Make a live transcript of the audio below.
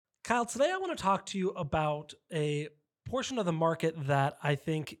Kyle, today I want to talk to you about a portion of the market that I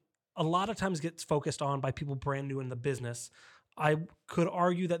think a lot of times gets focused on by people brand new in the business. I could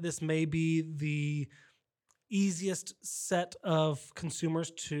argue that this may be the easiest set of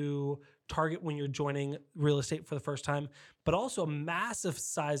consumers to target when you're joining real estate for the first time, but also a massive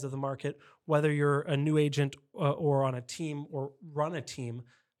size of the market, whether you're a new agent or on a team or run a team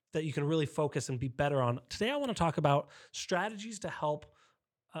that you can really focus and be better on. Today, I want to talk about strategies to help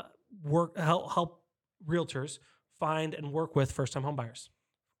help realtors find and work with first-time home buyers.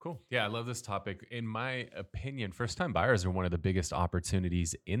 Cool. Yeah, I love this topic. In my opinion, first-time buyers are one of the biggest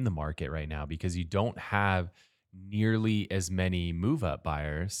opportunities in the market right now because you don't have nearly as many move-up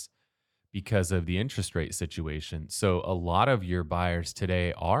buyers because of the interest rate situation. So a lot of your buyers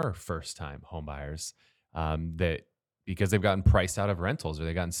today are first-time home buyers that because they've gotten priced out of rentals or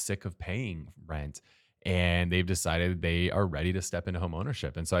they've gotten sick of paying rent and they've decided they are ready to step into home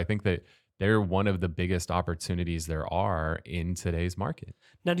ownership. And so I think that they're one of the biggest opportunities there are in today's market.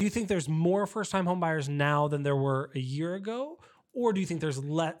 Now, do you think there's more first-time home buyers now than there were a year ago? Or do you think there's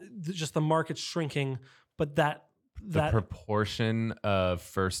just the market's shrinking, but the proportion of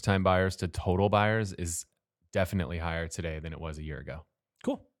first-time buyers to total buyers is definitely higher today than it was a year ago.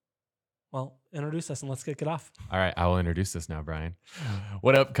 Cool. Well, introduce us and let's kick it off. All right, I will introduce this now, Brian.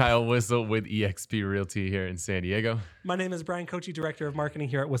 What up, Kyle Whissel with eXp Realty here in San Diego. My name is Brian Kochi, Director of Marketing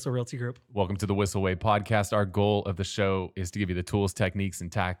here at Whissel Realty Group. Welcome to the Whissel Way podcast. Our goal of the show is to give you the tools, techniques,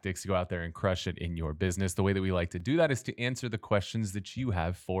 and tactics to go out there and crush it in your business. The way that we like to do that is to answer the questions that you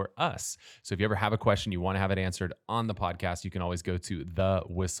have for us. So if you ever have a question, you want to have it answered on the podcast, you can always go to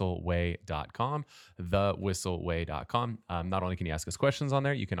thewhisselway.com, thewhisselway.com. Not only can you ask us questions on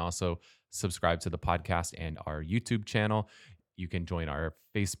there, you can also subscribe to the podcast and our YouTube channel. You can join our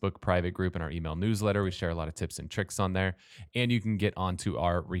Facebook private group and our email newsletter. We share a lot of tips and tricks on there. And you can get onto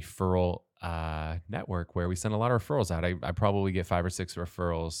our referral network where we send a lot of referrals out. I probably get 5 or 6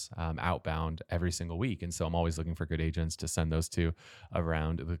 referrals outbound every single week. And so I'm always looking for good agents to send those to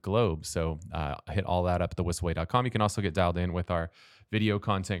around the globe. So hit all that up at thewhisselway.com. You can also get dialed in with our video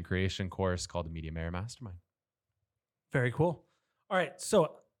content creation course called the Media Mayor Mastermind. Very cool. All right.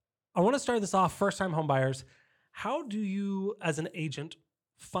 So I want to start this off, first-time home buyers. How do you, as an agent,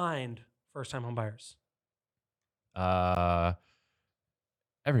 find first-time home buyers?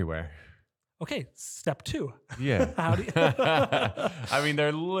 Everywhere. Okay, step 2. Yeah. How do you I mean,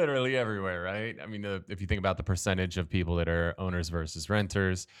 they're literally everywhere, right? I mean, if you think about the percentage of people that are owners versus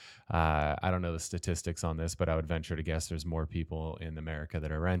renters, I don't know the statistics on this, but I would venture to guess there's more people in America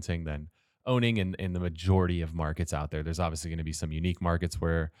that are renting than owning in the majority of markets out there. There's obviously going to be some unique markets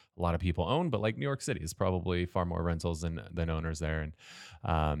where a lot of people own, but like New York City is probably far more rentals than owners there. And,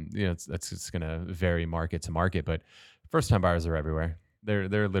 that's just going to vary market to market, but first-time buyers are everywhere.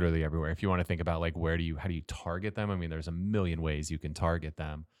 They're literally everywhere. If you want to think about like, how do you target them? I mean, there's a million ways you can target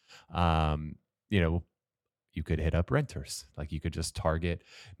them. You could hit up renters. Like you could just target,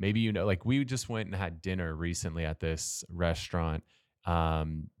 maybe, like we just went and had dinner recently at this restaurant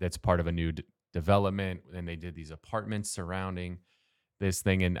that's part of a new development, and they did these apartments surrounding this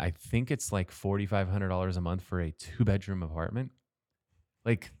thing, and I think it's like $4,500 a month for a 2-bedroom apartment.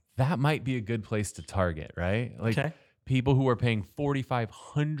 Like that might be a good place to target, right? Like Okay. People who are paying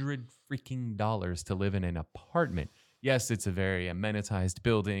 $4,500 freaking dollars to live in an apartment. Yes, it's a very amenitized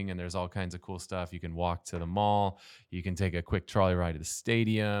building, and there's all kinds of cool stuff. You can walk to the mall. You can take a quick trolley ride to the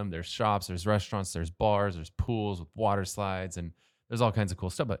stadium. There's shops, there's restaurants, there's bars, there's pools with water slides, and there's all kinds of cool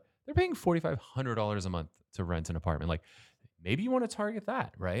stuff, but they're paying $4,500 a month to rent an apartment. Like maybe you want to target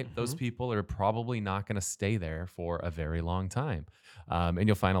that, right? Mm-hmm. Those people are probably not going to stay there for a very long time. And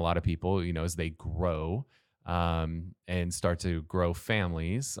you'll find a lot of people, as they grow and start to grow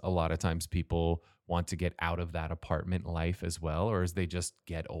families, a lot of times people want to get out of that apartment life as well, or as they just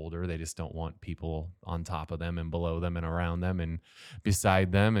get older, they just don't want people on top of them and below them and around them and beside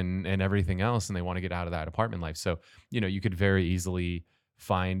them and everything else, and they want to get out of that apartment life. So, you could very easily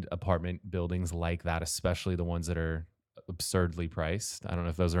find apartment buildings like that, especially the ones that are absurdly priced. I don't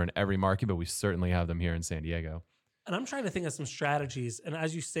know if those are in every market, but we certainly have them here in San Diego. And I'm trying to think of some strategies. And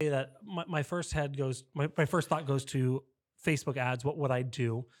as you say that, my first thought goes to Facebook ads. What would I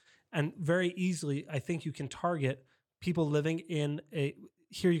do? And very easily, I think you can target people living in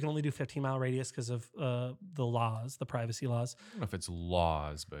here you can only do 15-mile radius because of the laws, the privacy laws. I don't know if it's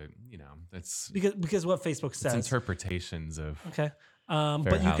laws, but it's because what Facebook says. It's interpretations of okay.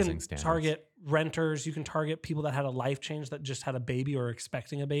 But you can standards. Target renters. You can target people that had a life change, that just had a baby or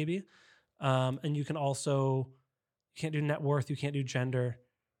expecting a baby. And you can also, you can't do net worth. You can't do gender.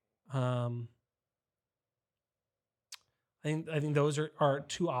 I think those are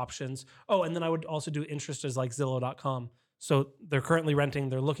two options. Oh, and then I would also do interest as like Zillow.com. So they're currently renting,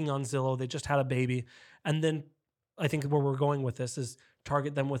 they're looking on Zillow, they just had a baby. And then I think where we're going with this is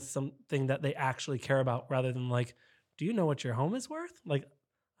target them with something that they actually care about rather than like, do you know what your home is worth? Like,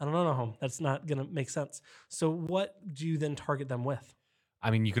 I don't own a home. That's not going to make sense. So what do you then target them with?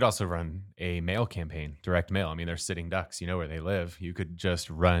 I mean, you could also run a mail campaign, direct mail. I mean, they're sitting ducks. You know where they live. You could just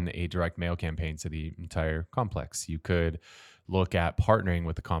run a direct mail campaign to the entire complex. You could look at partnering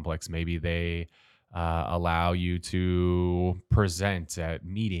with the complex. Maybe they allow you to present at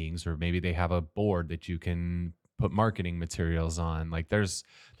meetings, or maybe they have a board that you can put marketing materials on. Like there's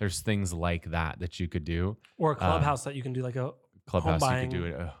things like that you could do. Or a clubhouse that you can do like a home Clubhouse you buying. could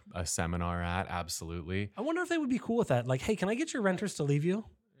do a seminar at. Absolutely. I wonder if they would be cool with that. Like, hey, can I get your renters to leave you?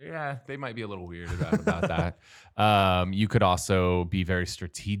 Yeah, they might be a little weird about that. You could also be very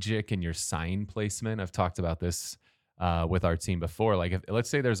strategic in your sign placement. I've talked about this with our team before. Like, if, let's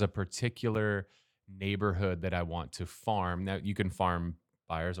say there's a particular neighborhood that I want to farm. Now, you can farm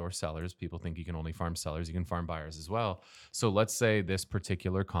buyers or sellers. People think you can only farm sellers. You can farm buyers as well. So let's say this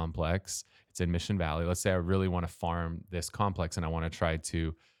particular complex, it's in Mission Valley. Let's say I really want to farm this complex and I want to try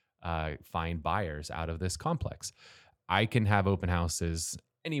to find buyers out of this complex. I can have open houses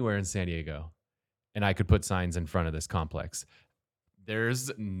anywhere in San Diego, and I could put signs in front of this complex.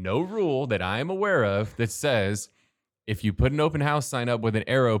 There's no rule that I'm aware of that says if you put an open house sign up with an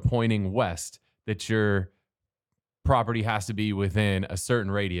arrow pointing west, that your property has to be within a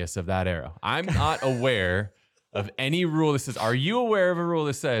certain radius of that arrow. I'm not aware of any rule that says, are you aware of a rule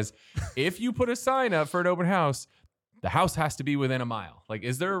that says if you put a sign up for an open house, the house has to be within a mile? Like,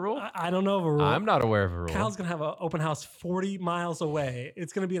 is there a rule? I don't know of a rule. I'm not aware of a rule. Kyle's going to have an open house 40 miles away.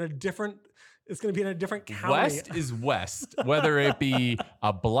 It's going to be in a different county. West is west, whether it be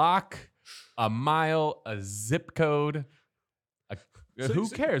a block, a mile, a zip code. Who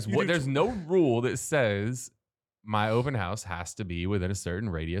cares? There's no rule that says my open house has to be within a certain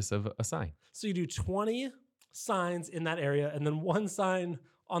radius of a sign. So you do 20 signs in that area, and then one sign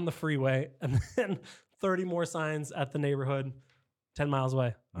on the freeway, and then 30 more signs at the neighborhood 10 miles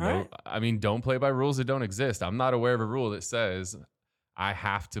away. All right. I mean, don't play by rules that don't exist. I'm not aware of a rule that says I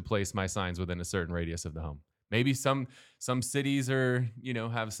have to place my signs within a certain radius of the home. Maybe some cities are,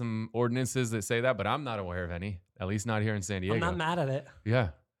 have some ordinances that say that, but I'm not aware of any, at least not here in San Diego. I'm not mad at it. Yeah.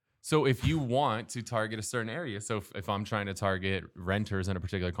 So if you want to target a certain area, so if I'm trying to target renters in a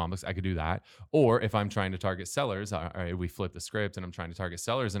particular complex, I could do that. Or if I'm trying to target sellers, all right, we flip the script and I'm trying to target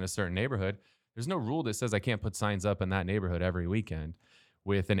sellers in a certain neighborhood, there's no rule that says I can't put signs up in that neighborhood every weekend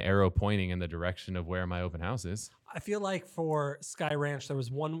with an arrow pointing in the direction of where my open house is. I feel like for Sky Ranch, there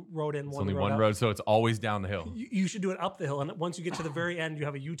was one road in, only one road, so it's always down the hill. You should do it up the hill, and once you get to the very end, you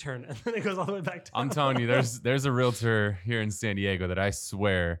have a U-turn, and then it goes all the way back down. I'm telling you, there's a realtor here in San Diego that I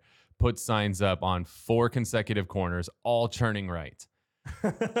swear put signs up on 4 consecutive corners, all turning right.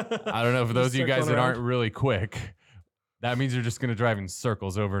 I don't know, for those of you guys that aren't really quick, that means you're just going to drive in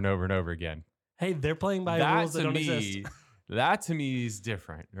circles over and over and over again. Hey, they're playing by rules that don't exist. That to me is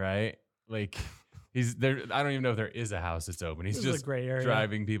different, right? Like he's there. I don't even know if there is a house that's open. He's just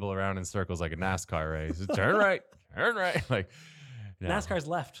driving people around in circles like a NASCAR race. Turn right, turn right. Like no. NASCAR's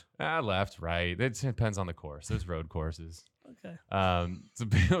left. Left, right. It depends on the course. There's road courses. Okay. So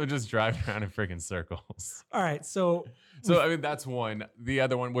people just drive around in freaking circles. All right. So I mean, that's one. The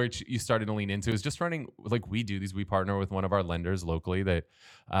other one which you started to lean into is just running like we do these. We partner with one of our lenders locally that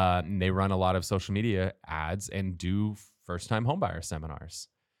they run a lot of social media ads and do first-time homebuyer seminars.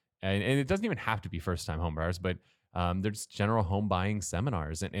 And it doesn't even have to be first-time homebuyers, but there's general home buying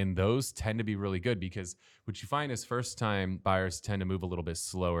seminars. And those tend to be really good because what you find is first-time buyers tend to move a little bit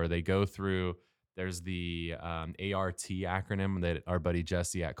slower. They go through, there's the ART acronym that our buddy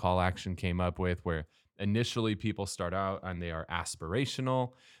Jesse at Call Action came up with, where initially people start out and they are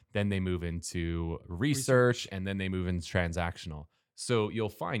aspirational, then they move into research, and then they move into transactional. So you'll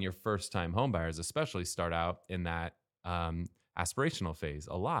find your first-time homebuyers especially start out in that aspirational phase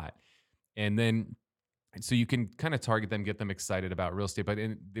a lot. And then, so you can kind of target them, get them excited about real estate. But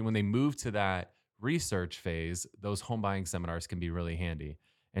then when they move to that research phase, those home buying seminars can be really handy.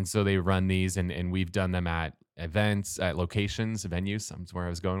 And so they run these, and we've done them at events, at locations, venues. That's where I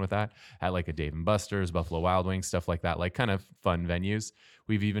was going with that. At like a Dave & Buster's, Buffalo Wild Wings, stuff like that, like kind of fun venues.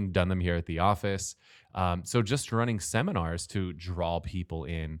 We've even done them here at the office. So just running seminars to draw people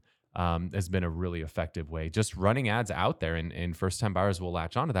in has been a really effective way. Just running ads out there, and first-time buyers will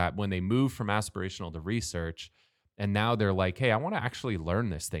latch onto that when they move from aspirational to research. And now they're like, hey, I want to actually learn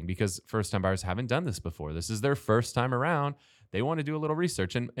this thing, because first-time buyers haven't done this before. This is their first time around. They want to do a little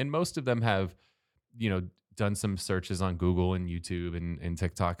research. And most of them have, done some searches on Google and YouTube and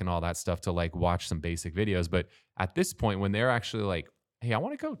TikTok and all that stuff to like watch some basic videos. But at this point, when they're actually like, hey, I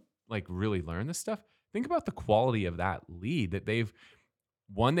want to go like really learn this stuff, think about the quality of that lead that they've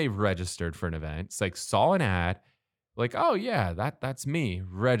registered for an event. It's like saw an ad, like, oh yeah, that's me,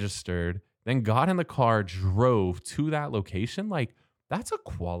 registered, then got in the car, drove to that location. Like that's a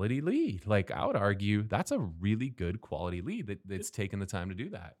quality lead. Like I would argue that's a really good quality lead that's taken the time to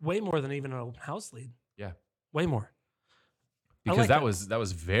do that. Way more than even an open house lead. Yeah. Way more. Because that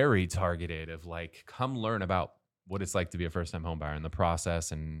was very targeted of like, come learn about what it's like to be a first time home buyer and the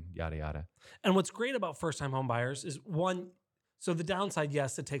process and yada yada. And what's great about first time home buyers is one, so the downside,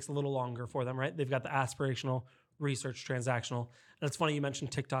 yes, it takes a little longer for them, right? They've got the aspirational, research, transactional. And it's funny you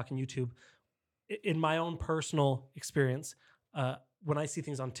mentioned TikTok and YouTube. In my own personal experience, when I see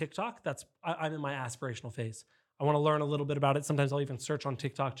things on TikTok, I'm in my aspirational phase. I want to learn a little bit about it. Sometimes I'll even search on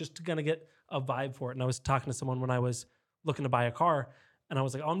TikTok just to kind of get a vibe for it. And I was talking to someone when I was looking to buy a car, and I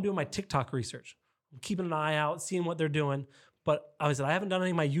was like, oh, I'm doing my TikTok research. I'm keeping an eye out, seeing what they're doing. But I haven't done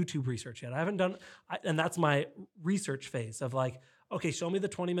any of my YouTube research yet. And that's my research phase of like, okay, show me the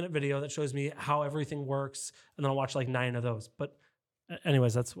 20-minute video that shows me how everything works, and then I'll watch like 9 of those. But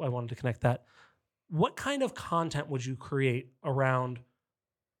anyways, that's why I wanted to connect that. What kind of content would you create around,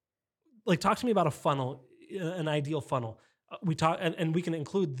 like, talk to me about a funnel, an ideal funnel. We talk, and we can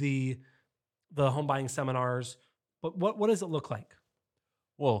include the home buying seminars, but what does it look like?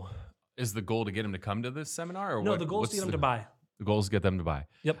 Well, is the goal to get them to come to this seminar? Or no, the goal is to get them to buy. The goal is to get them to buy.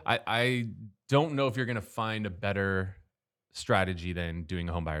 Yep. I don't know if you're going to find a better strategy than doing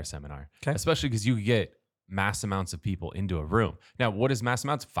a home buyer seminar, especially because you get mass amounts of people into a room. Now, what is mass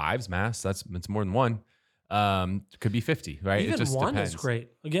amounts? 5's mass. It's more than one. Could be 50, right? Even it just one depends. is great.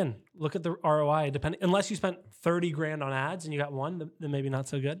 Again, look at the ROI. Unless you spent 30 grand on ads and you got one, then maybe not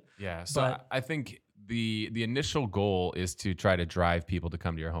so good. Yeah. So I think the initial goal is to try to drive people to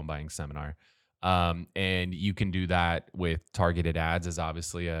come to your home buying seminar. And you can do that with targeted ads is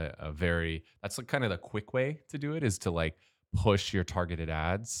obviously that's like kind of the quick way to do it, is to like push your targeted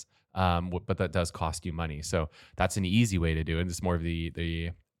ads. But that does cost you money. So that's an easy way to do it. It's more of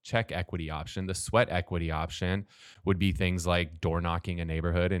the check equity option. The sweat equity option would be things like door knocking a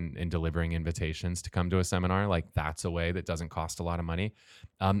neighborhood and delivering invitations to come to a seminar. Like that's a way that doesn't cost a lot of money.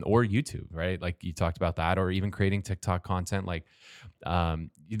 Or YouTube, right? Like you talked about that, or even creating TikTok content. Like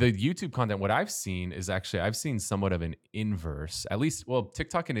the YouTube content, what I've seen is actually, I've seen somewhat of an inverse, at least, well,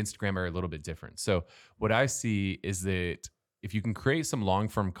 TikTok and Instagram are a little bit different. So what I see is that if you can create some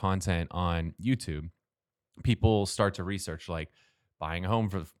long-form content on YouTube, people start to research like buying a home,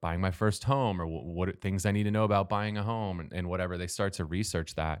 for buying my first home, or what things I need to know about buying a home and whatever. They start to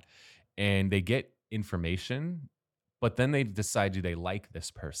research that and they get information, but then they decide, do they like this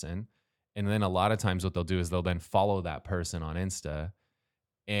person? And then a lot of times what they'll do is they'll then follow that person on Insta,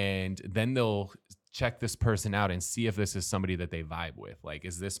 and then they'll check this person out and see if this is somebody that they vibe with. Like,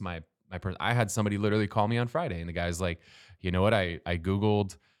 is this my person? I had somebody literally call me on Friday, and the guy's like, you know what? I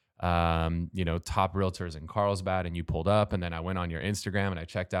Googled, top realtors in Carlsbad, and you pulled up, and then I went on your Instagram and I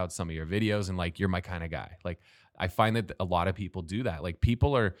checked out some of your videos, and like, you're my kind of guy. Like, I find that a lot of people do that. Like,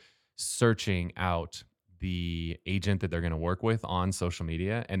 people are searching out the agent that they're going to work with on social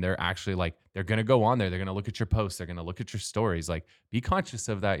media, and they're actually like, they're going to go on there, they're going to look at your posts, they're going to look at your stories. Like, be conscious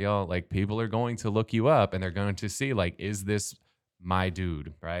of that, y'all. Like, people are going to look you up, and they're going to see, like, is this my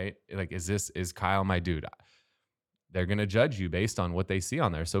dude, right? Like, is Kyle my dude? They're going to judge you based on what they see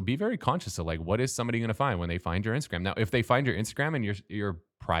on there. So be very conscious of like, what is somebody going to find when they find your Instagram? Now, if they find your Instagram and you're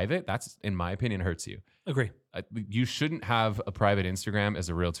private, that's, in my opinion, hurts you. Agree. You shouldn't have a private Instagram as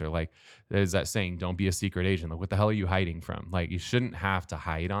a realtor. Like, there's that saying, don't be a secret agent. Like, what the hell are you hiding from? Like, you shouldn't have to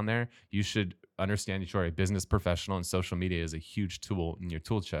hide on there. You should understand that you're a business professional, and social media is a huge tool in your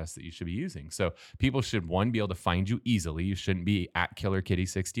tool chest that you should be using. So people should, one, be able to find you easily. You shouldn't be at Killer Kitty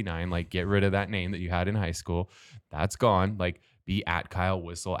 69. Like, get rid of that name that you had in high school. That's gone. Like, be at Kyle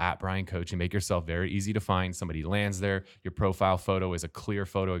Whissel, at Brian Coach, and make yourself very easy to find. Somebody lands there. Your profile photo is a clear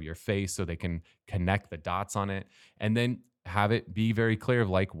photo of your face so they can connect the dots on it. And then have it be very clear of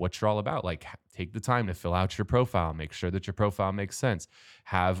like what you're all about. Like, take the time to fill out your profile. Make sure that your profile makes sense.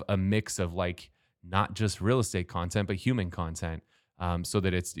 Have a mix of like not just real estate content, but human content. So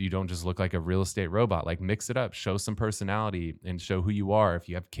that you don't just look like a real estate robot. Like, mix it up, show some personality, and show who you are. If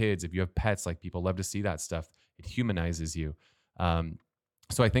you have kids, if you have pets, like, people love to see that stuff. It humanizes you.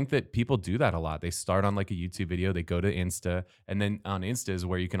 So I think that people do that a lot. They start on like a YouTube video, they go to Insta, and then on Insta is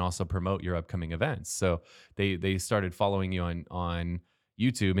where you can also promote your upcoming events. So they started following you on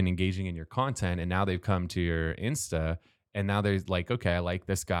YouTube and engaging in your content, and now they've come to your Insta And now there's like, okay, I like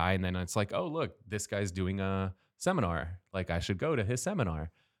this guy. And then it's like, oh, look, this guy's doing a seminar. Like I should go to his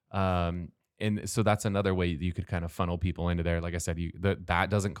seminar. Um, and so that's another way you could kind of funnel people into there. Like I said, that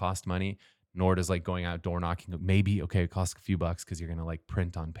doesn't cost money, nor does like going out door knocking. Maybe, okay, it costs a few bucks because you're going to like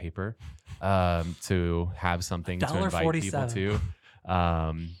print on paper to have something to invite people to.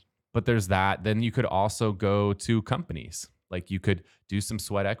 But there's that. Then you could also go to companies. Like you could do some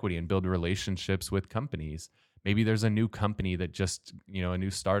sweat equity and build relationships with companies. Maybe there's a new company that just, a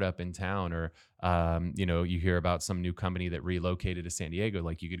new startup in town, or, you hear about some new company that relocated to San Diego.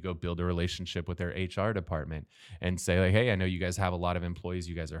 Like you could go build a relationship with their HR department and say like, hey, I know you guys have a lot of employees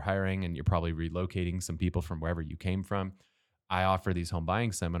you guys are hiring and you're probably relocating some people from wherever you came from. I offer these home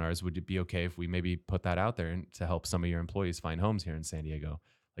buying seminars. Would it be okay if we maybe put that out there to help some of your employees find homes here in San Diego?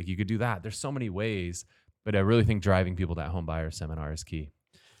 Like you could do that. There's so many ways, but I really think driving people to that home buyer seminar is key.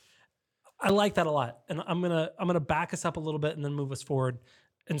 I like that a lot. And I'm gonna back us up a little bit and then move us forward.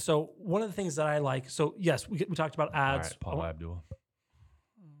 And so one of the things that I like, so yes, we talked about ads. All right, Paula Abdul.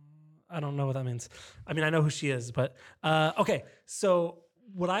 I don't know what that means. I mean, I know who she is, but okay. So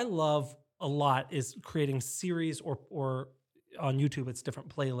what I love a lot is creating series or on YouTube, it's different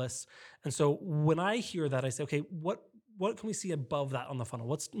playlists. And so when I hear that, I say, okay, what can we see above that on the funnel?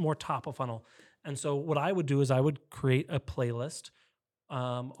 What's more top of funnel? And so what I would do is I would create a playlist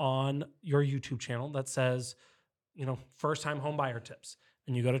on your YouTube channel that says, first time home buyer tips.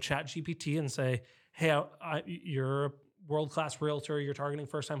 And you go to ChatGPT and say, hey, you're a world-class realtor. You're targeting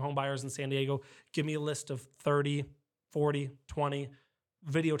first time home buyers in San Diego. Give me a list of 30, 40, 20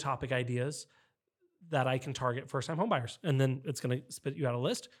 video topic ideas that I can target first time home buyers. And then it's going to spit you out a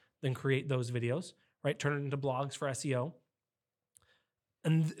list, then create those videos, right? Turn it into blogs for SEO.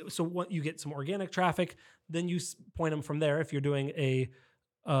 And so what you get some organic traffic, then you point them from there. If you're doing a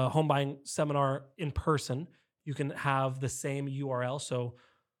home buying seminar in person, you can have the same URL. So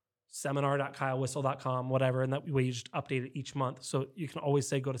seminar.kylewhissel.com, whatever. And that way you just update it each month. So you can always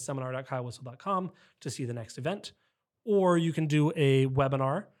say, go to seminar.kylewhissel.com to see the next event. Or you can do a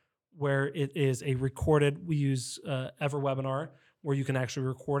webinar where it is a recorded, we use EverWebinar, where you can actually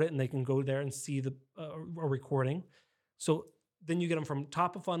record it and they can go there and see a recording. So then you get them from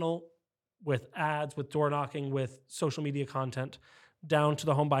top of funnel with ads, with door knocking, with social media content, down to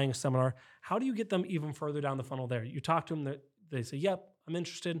the home buying seminar. How do you get them even further down the funnel there? You talk to them, they say, yep, I'm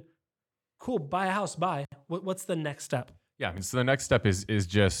interested. Cool, buy a house, buy. What's the next step? Yeah, I mean, so the next step is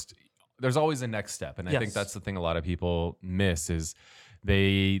just, there's always a next step. And I think that's the thing a lot of people miss is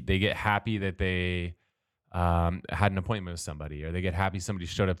they get happy that they had an appointment with somebody, or they get happy somebody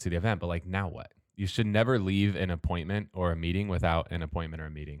showed up to the event, but like, now what? You should never leave an appointment or a meeting without an appointment or a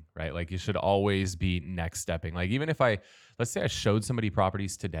meeting, right? Like you should always be next stepping. Like even if let's say I showed somebody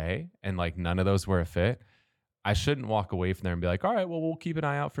properties today and like none of those were a fit, I shouldn't walk away from there and be like, all right, well, we'll keep an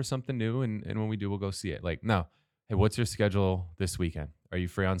eye out for something new. And when we do, we'll go see it. Like, no, hey, what's your schedule this weekend? Are you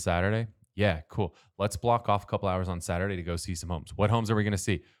free on Saturday? Yeah, cool. Let's block off a couple hours on Saturday to go see some homes. What homes are we going to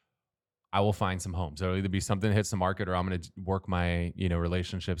see? I will find some homes. It'll either be something that hits the market, or I'm going to work my,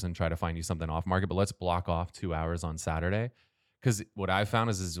 relationships and try to find you something off market. But let's block off 2 hours on Saturday. Because what I've found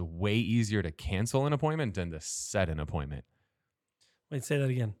is it's way easier to cancel an appointment than to set an appointment. Wait, say that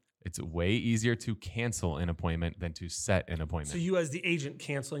again. It's way easier to cancel an appointment than to set an appointment. So you as the agent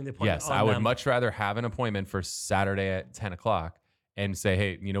canceling the appointment. Yes, I would much rather have an appointment for Saturday at 10 o'clock and say,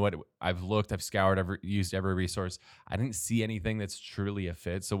 hey, you know what? I've looked, I've scoured, used every resource. I didn't see anything that's truly a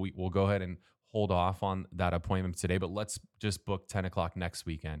fit. So we'll go ahead and hold off on that appointment today, but let's just book 10 o'clock next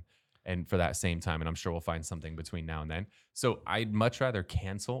weekend and for that same time. And I'm sure we'll find something between now and then. So I'd much rather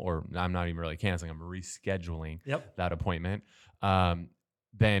cancel, or I'm not even really canceling, I'm rescheduling that appointment.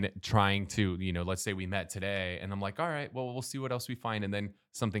 Than trying to, let's say we met today and I'm like, all right, well, we'll see what else we find. And then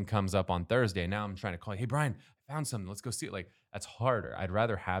something comes up on Thursday. Now I'm trying to call, hey, Brian, I found something. Let's go see it. Like, that's harder. I'd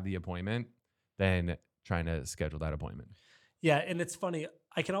rather have the appointment than trying to schedule that appointment. Yeah. And it's funny.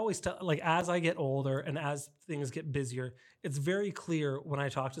 I can always tell, like, as I get older and as things get busier, it's very clear when I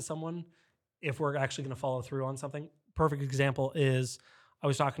talk to someone if we're actually going to follow through on something. Perfect example is I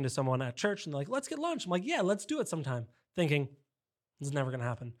was talking to someone at church and they're like, let's get lunch. I'm like, yeah, let's do it sometime. Thinking, it's never going to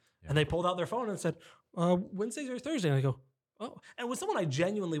happen. Yeah. And they pulled out their phone and said, Wednesdays or Thursday. And I go, oh. And it was someone I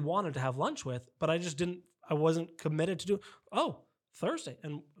genuinely wanted to have lunch with, but I wasn't committed to do, Thursday.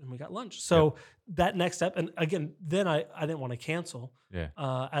 And we got lunch. So that next step, and again, then I didn't want to cancel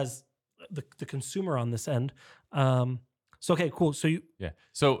as the consumer on this end. So, okay, cool. So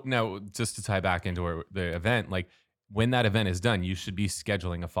So now just to tie back into the event, like when that event is done, you should be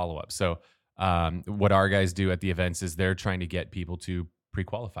scheduling a follow-up. So what our guys do at the events is they're trying to get people to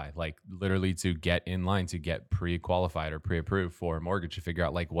pre-qualified, like literally to get in line, to get pre-qualified or pre-approved for a mortgage, to figure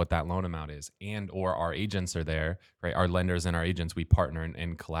out like what that loan amount is. And or our agents are there, right? Our lenders and our agents, we partner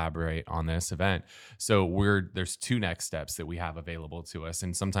and collaborate on this event. So there's two next steps that we have available to us.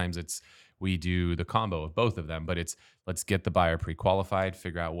 And sometimes we do the combo of both of them, but it's let's get the buyer pre-qualified,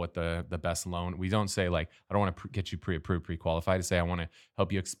 figure out what the best loan. We don't say like, I don't want to get you pre-approved, pre-qualified. To say, I want to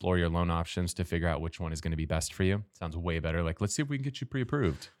help you explore your loan options to figure out which one is going to be best for you. Sounds way better. Like, let's see if we can get you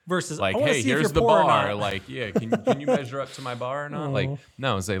pre-approved. Versus like, hey, here's the bar. Like, yeah, can you measure up to my bar or not? Like,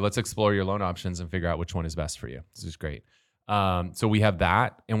 no, say, let's explore your loan options and figure out which one is best for you. This is great. So we have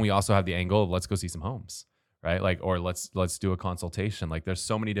that. And we also have the angle of let's go see some homes. Right? Like, or let's do a consultation. Like there's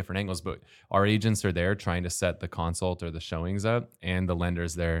so many different angles, but our agents are there trying to set the consult or the showings up, and the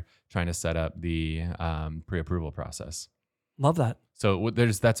lenders there trying to set up the pre-approval process. Love that. So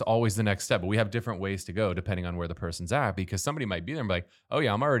that's always the next step, but we have different ways to go depending on where the person's at, because somebody might be there and be like, oh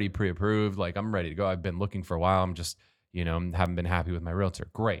yeah, I'm already pre-approved. Like I'm ready to go. I've been looking for a while. I'm just, haven't been happy with my realtor.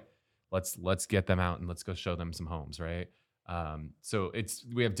 Great. Let's get them out and let's go show them some homes. Right. So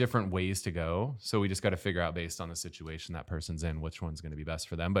we have different ways to go. So we just got to figure out based on the situation that person's in, which one's going to be best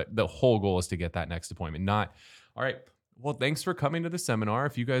for them. But the whole goal is to get that next appointment. Not, all right, well, thanks for coming to the seminar.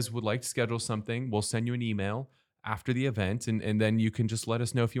 If you guys would like to schedule something, we'll send you an email after the event. And then you can just let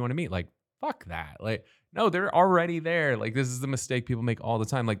us know if you want to meet. Like, fuck that. Like, no, they're already there. Like, this is the mistake people make all the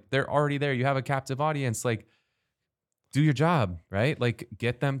time. Like, they're already there. You have a captive audience. Like, do your job, right? Like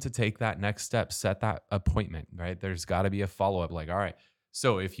get them to take that next step, set that appointment, right? There's got to be a follow-up. Like, all right,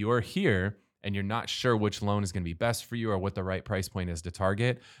 so if you're here and you're not sure which loan is going to be best for you or what the right price point is to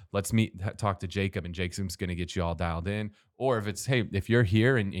target, let's talk to Jacob, and Jacob's going to get you all dialed in. Or if it's, hey, if you're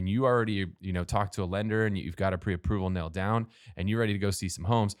here and you already, talk to a lender and you've got a pre-approval nailed down and you're ready to go see some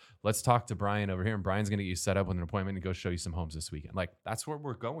homes, let's talk to Brian over here, and Brian's going to get you set up with an appointment and go show you some homes this weekend. Like that's where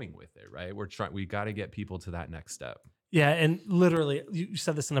we're going with it, right? We got to get people to that next step. Yeah, and literally, you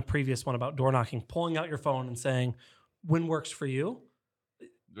said this in a previous one about door knocking, pulling out your phone and saying, when works for you?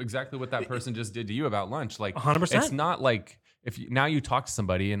 Exactly what that person just did to you about lunch. Like 100%. It's not like now you talk to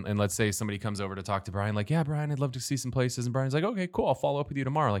somebody and let's say somebody comes over to talk to Brian, like, yeah, Brian, I'd love to see some places. And Brian's like, okay, cool. I'll follow up with you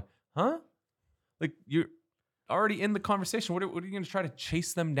tomorrow. Like, huh? Like you're already in the conversation. What are you going to try to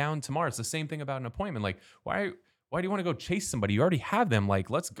chase them down tomorrow? It's the same thing about an appointment. Like, why do you want to go chase somebody? You already have them. Like,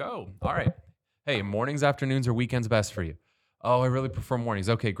 let's go. All right. Hey, mornings, afternoons, or weekends best for you? Oh, I really prefer mornings.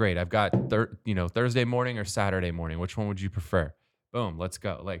 Okay, great. I've got Thursday morning or Saturday morning. Which one would you prefer? Boom, let's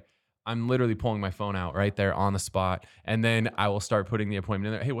go. Like I'm literally pulling my phone out right there on the spot, and then I will start putting the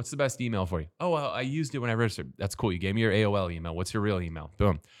appointment in there. Hey, what's the best email for you? Oh, well, I used it when I registered. That's cool. You gave me your AOL email. What's your real email?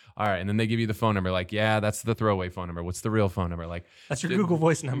 Boom. All right, and then they give you the phone number. Like, yeah, that's the throwaway phone number. What's the real phone number? Like, that's your Google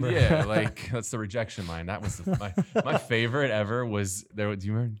Voice number. Yeah, like that's the rejection line. That was my favorite ever. Was there? Do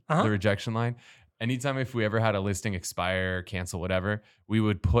you remember the rejection line? Anytime if we ever had a listing expire, cancel, whatever, we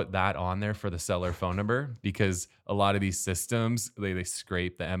would put that on there for the seller phone number, because a lot of these systems, they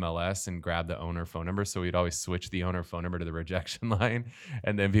scrape the MLS and grab the owner phone number. So we'd always switch the owner phone number to the rejection line.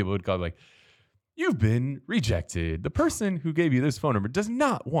 And then people would call like, you've been rejected. The person who gave you this phone number does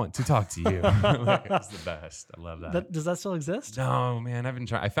not want to talk to you. Like, it's the best. I love that. Does that still exist? No, man. I've been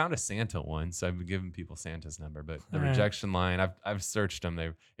trying. I found a Santa one, so I've been giving people Santa's number. But the rejection line, I've searched them.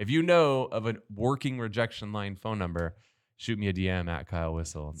 If you know of a working rejection line phone number, shoot me a DM at Kyle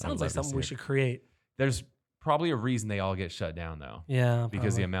Whissel. Sounds like something we should create. There's probably a reason they all get shut down though. Yeah,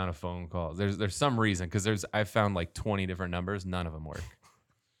 because the amount of phone calls. There's some reason, because I've found like 20 different numbers. None of them work.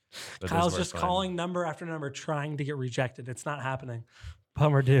 But Kyle's just calling number after number trying to get rejected. It's not happening.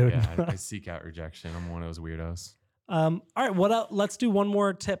 Bummer, dude. Yeah, I seek out rejection. I'm one of those weirdos. All right, what else? Let's do one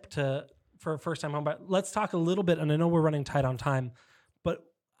more tip for a first-time home buyer. Let's talk a little bit, and I know we're running tight on time, but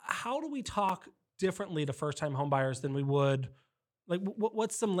how do we talk differently to first-time home buyers than we would? Like,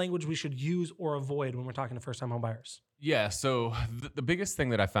 what's some language we should use or avoid when we're talking to first-time home buyers? Yeah, so the biggest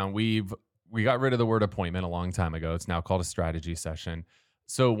thing that I found, we got rid of the word appointment a long time ago. It's now called a strategy session.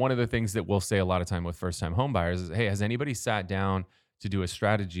 So one of the things that we'll say a lot of time with first-time home buyers is, hey, has anybody sat down to do a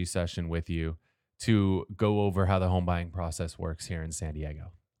strategy session with you to go over how the home buying process works here in San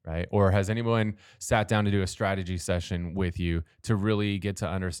Diego, right? Or has anyone sat down to do a strategy session with you to really get to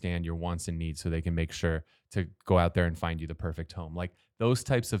understand your wants and needs so they can make sure to go out there and find you the perfect home? Like those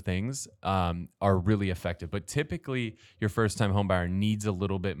types of things are really effective. But typically your first-time home buyer needs a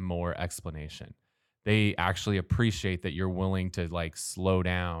little bit more explanation. They actually appreciate that you're willing to like slow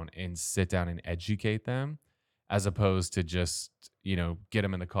down and sit down and educate them, as opposed to just, get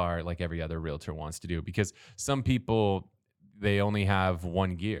them in the car like every other realtor wants to do. Because some people, they only have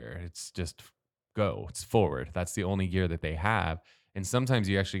one gear. It's just go, it's forward. That's the only gear that they have. And sometimes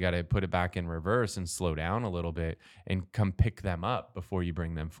you actually got to put it back in reverse and slow down a little bit and come pick them up before you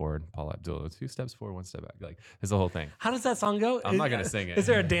bring them forward. Paul Abdul, 2 steps forward, 1 step back. Like, there's the whole thing. How does that song go? I'm not going to sing it. Is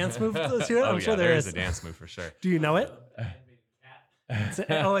there a dance move to it? Oh, I'm sure there is. a dance move for sure. Do you know it? It's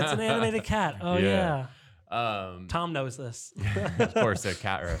an animated cat. Oh, yeah. Tom knows this. Of course, a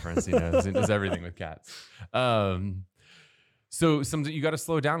cat reference. He knows. He does everything with cats. So you got to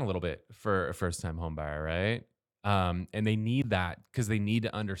slow down a little bit for a first-time home buyer, right? And they need that because they need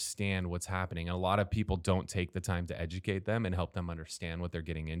to understand what's happening. And a lot of people don't take the time to educate them and help them understand what they're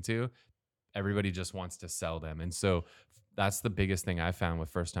getting into. Everybody just wants to sell them. And so that's the biggest thing I found with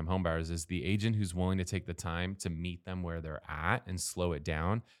first-time homebuyers is the agent who's willing to take the time to meet them where they're at and slow it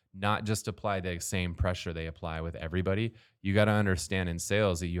down, not just apply the same pressure they apply with everybody. You got to understand in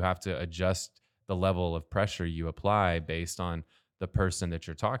sales that you have to adjust the level of pressure you apply based on the person that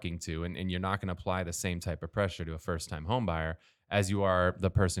you're talking to. And you're not going to apply the same type of pressure to a first-time homebuyer as you are the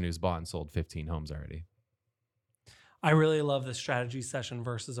person who's bought and sold 15 homes already. I really love the strategy session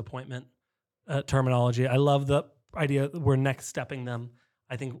versus appointment terminology. I love the idea that we're next stepping them.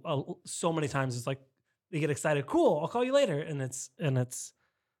 I think so many times it's like they get excited. Cool, I'll call you later, and it's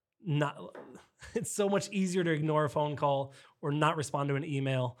not. It's so much easier to ignore a phone call or not respond to an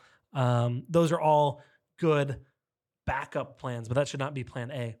email. Those are all good backup plans, but that should not be plan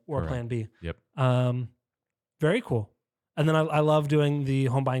A or Correct. plan B. Yep. Very cool. And then I love doing the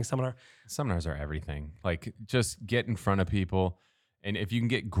home buying seminar. Seminars are everything. Like, just get in front of people. And if you can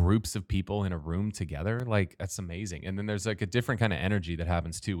get groups of people in a room together, like, that's amazing. And then there's like a different kind of energy that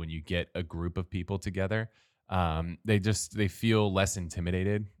happens too when you get a group of people together. They feel less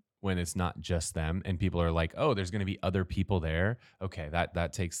intimidated when it's not just them, and people are like, oh, there's going to be other people there. Okay,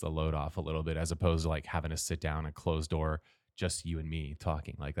 that takes the load off a little bit, as opposed to like having to sit down and closed door, just you and me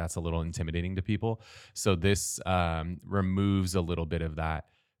talking. Like, that's a little intimidating to people. So this removes a little bit of that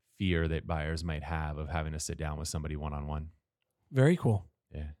fear that buyers might have of having to sit down with somebody one-on-one. Very cool.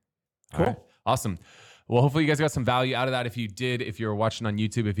 Yeah. Cool. All right. Awesome. Well, hopefully you guys got some value out of that. If you did, if you're watching on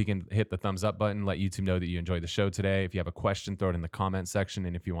YouTube, if you can hit the thumbs up button, let YouTube know that you enjoyed the show today. If you have a question, throw it in the comment section.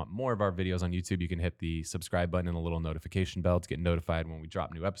 And if you want more of our videos on YouTube, you can hit the subscribe button and the little notification bell to get notified when we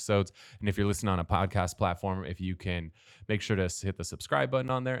drop new episodes. And if you're listening on a podcast platform, if you can make sure to hit the subscribe button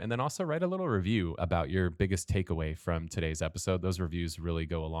on there, and then also write a little review about your biggest takeaway from today's episode. Those reviews really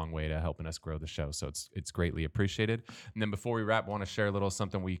go a long way to helping us grow the show. So it's greatly appreciated. And then before we wrap, I want to share a little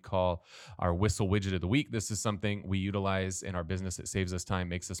something we call our Whissel widget of the week. This is something we utilize in our business. It saves us time,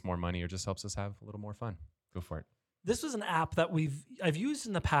 makes us more money, or just helps us have a little more fun. Go for it. This was an app that I've used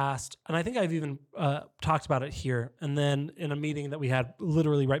in the past, and I think I've even talked about it here. And then in a meeting that we had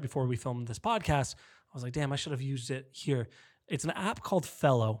literally right before we filmed this podcast, I was like, damn, I should have used it here. It's an app called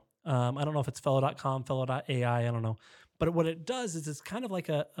Fellow. I don't know if it's fellow.com, fellow.ai, I don't know. But what it does is it's kind of like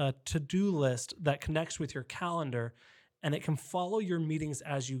a to-do list that connects with your calendar, and it can follow your meetings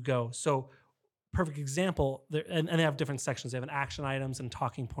as you go. So perfect example, and they have different sections. They have an action items and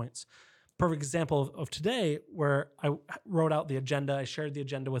talking points. Perfect example of today where I wrote out the agenda. I shared the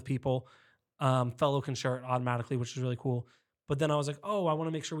agenda with people. Fellow can share it automatically, which is really cool. But then I was like, oh, I want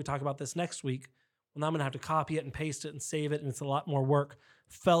to make sure we talk about this next week. Well, now I'm going to have to copy it and paste it and save it, and it's a lot more work.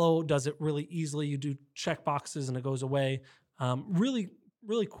 Fellow does it really easily. You do check boxes and it goes away. Really,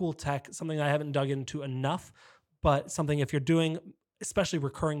 really cool tech, something I haven't dug into enough, but something if you're doing especially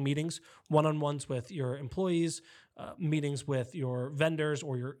recurring meetings, one-on-ones with your employees, meetings with your vendors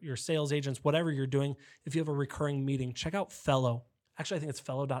or your sales agents, whatever you're doing. If you have a recurring meeting, check out Fellow. Actually, I think it's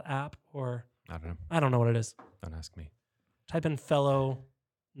fellow.app or I don't know what it is. Don't ask me. Type in Fellow.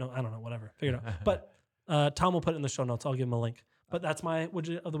 No, I don't know, whatever. Figure it out. But Tom will put it in the show notes. I'll give him a link. But that's my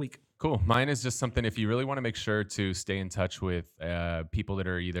widget of the week. Cool. Mine is just something if you really want to make sure to stay in touch with people that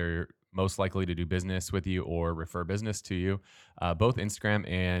are either most likely to do business with you or refer business to you. Both Instagram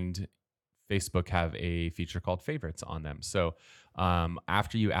and Facebook have a feature called favorites on them. So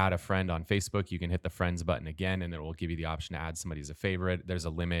after you add a friend on Facebook, you can hit the friends button again, and it will give you the option to add somebody as a favorite. There's a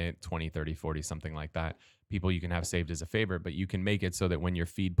limit, 20, 30, 40, something like that. People you can have saved as a favorite, but you can make it so that when your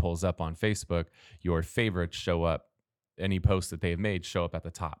feed pulls up on Facebook, your favorites show up. Any posts that they've made show up at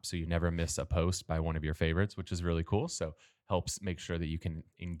the top. So you never miss a post by one of your favorites, which is really cool. So helps make sure that you can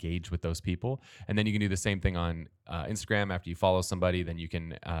engage with those people. And then you can do the same thing on Instagram. After you follow somebody, then you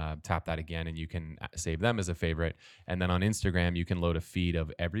can tap that again and you can save them as a favorite. And then on Instagram, you can load a feed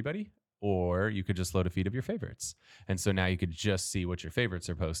of everybody, or you could just load a feed of your favorites. And so now you could just see what your favorites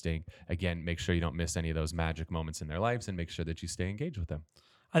are posting. Again, make sure you don't miss any of those magic moments in their lives and make sure that you stay engaged with them.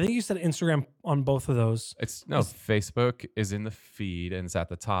 I think you said Instagram on both of those. Facebook is in the feed and it's at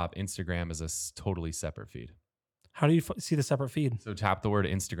the top. Instagram is a totally separate feed. How do you see the separate feed? So tap the word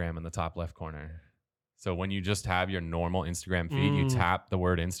Instagram in the top left corner. So when you just have your normal Instagram feed, you tap the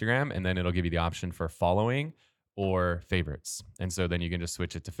word Instagram, and then it'll give you the option for following or favorites. And so then you can just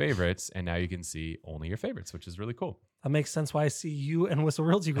switch it to favorites, and now you can see only your favorites, which is really cool. That makes sense why I see you and Whissel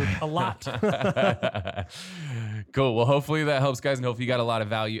Realty Group a lot. Cool. Well, hopefully that helps, guys, and hopefully you got a lot of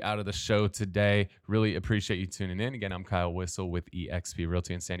value out of the show today. Really appreciate you tuning in. Again, I'm Kyle Whissel with eXp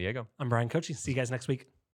Realty in San Diego. I'm Brian Kochi. See you guys next week.